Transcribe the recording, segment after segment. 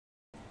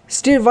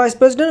State Vice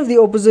President of the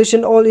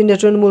Opposition All India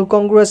Trinamool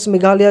Congress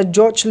Meghalaya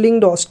George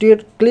Lyngdoh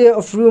steered clear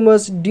of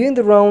rumours during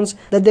the rounds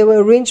that there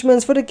were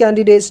arrangements for the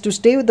candidates to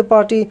stay with the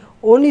party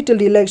only till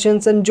the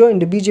elections and join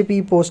the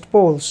BJP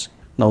post-polls.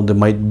 Now there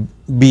might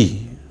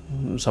be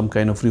some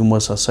kind of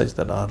rumours as such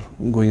that are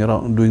going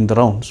around doing the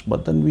rounds,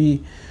 but then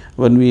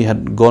when we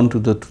had gone to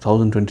the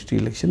 2023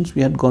 elections,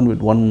 we had gone with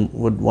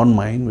one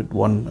mind, with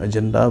one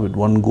agenda, with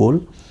one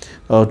goal,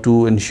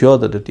 to ensure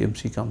that the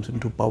TMC comes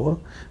into power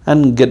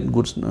and get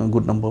good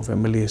number of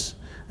MLAs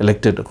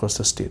elected across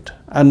the state.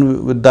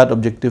 And with that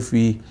objective,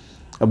 we,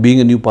 being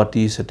a new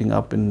party setting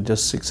up in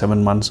just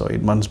 6-7 months or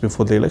 8 months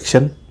before the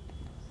election,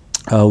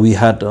 we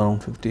had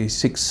around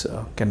 56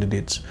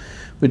 candidates,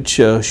 which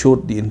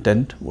showed the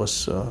intent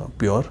was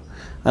pure,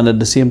 and at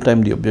the same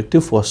time the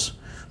objective was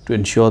to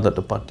ensure that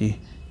the party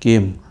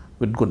came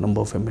with good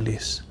number of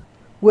MLAs.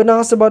 When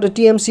asked about the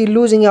TMC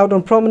losing out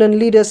on prominent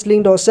leaders,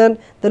 Lyngdoh said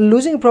that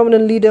losing a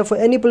prominent leader for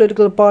any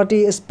political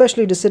party,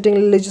 especially the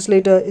sitting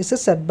legislator, is a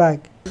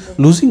setback.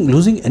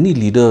 Losing any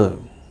leader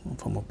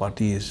from a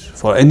party is,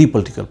 for any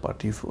political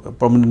party,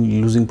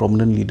 losing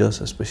prominent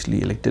leaders,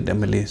 especially elected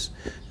MLAs,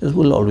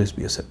 will always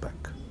be a setback.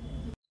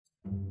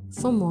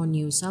 For more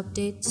news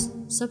updates,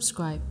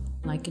 subscribe,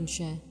 like and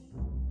share.